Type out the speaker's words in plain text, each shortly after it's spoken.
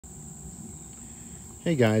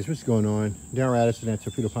Hey guys, what's going on? Darryl Addison at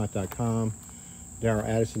torpedopot.com. Darryl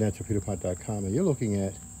Addison at torpedopot.com, and you're looking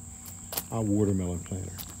at our watermelon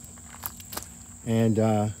planter.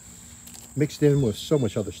 And mixed in with so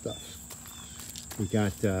much other stuff. We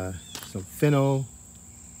got some fennel.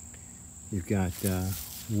 You've got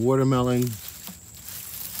watermelon.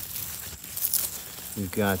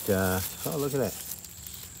 You've got, oh, look at that.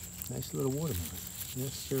 Nice little watermelon.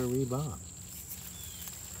 Yes, sirree, Bob.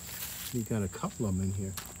 You've got a couple of them in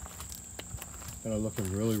here that are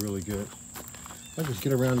looking really, really good. If I just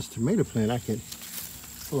get around this tomato plant, I can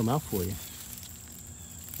pull them out for you.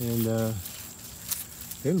 And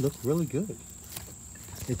they look really good.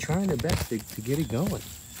 They're trying their best to get it going.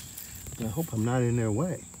 And I hope I'm not in their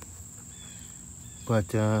way. But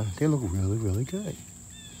they look really, really good.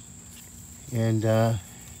 And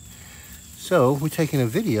so we're taking a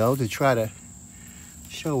video to try to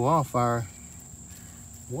show off our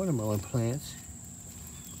watermelon plants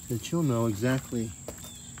so that you'll know exactly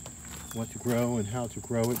what to grow and how to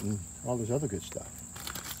grow it and all this other good stuff.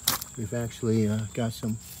 We've actually got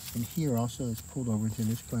some in here also that's pulled over into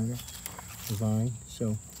this planter, the vine.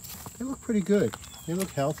 So they look pretty good. They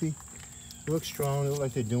look healthy. They look strong. They look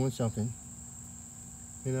like they're doing something,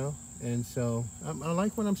 you know? And so I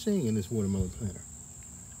like what I'm seeing in this watermelon planter.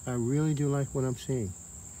 I really do like what I'm seeing.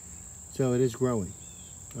 So it is growing.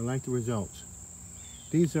 I like the results.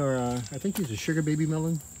 These are, I think these are sugar baby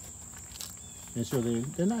melon. And so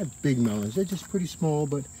they're not big melons. They're just pretty small,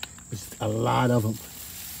 but there's a lot of them.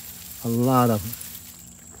 A lot of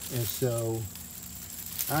them. And so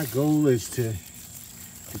our goal is to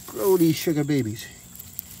grow these sugar babies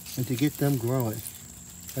and to get them growing.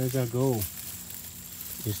 That is our goal,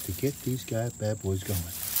 is to get these bad boys going.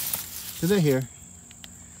 So they're here.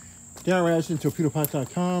 Darryl Addison,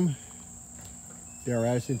 torpedopot.com. Darryl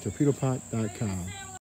Addison, torpedopot.com.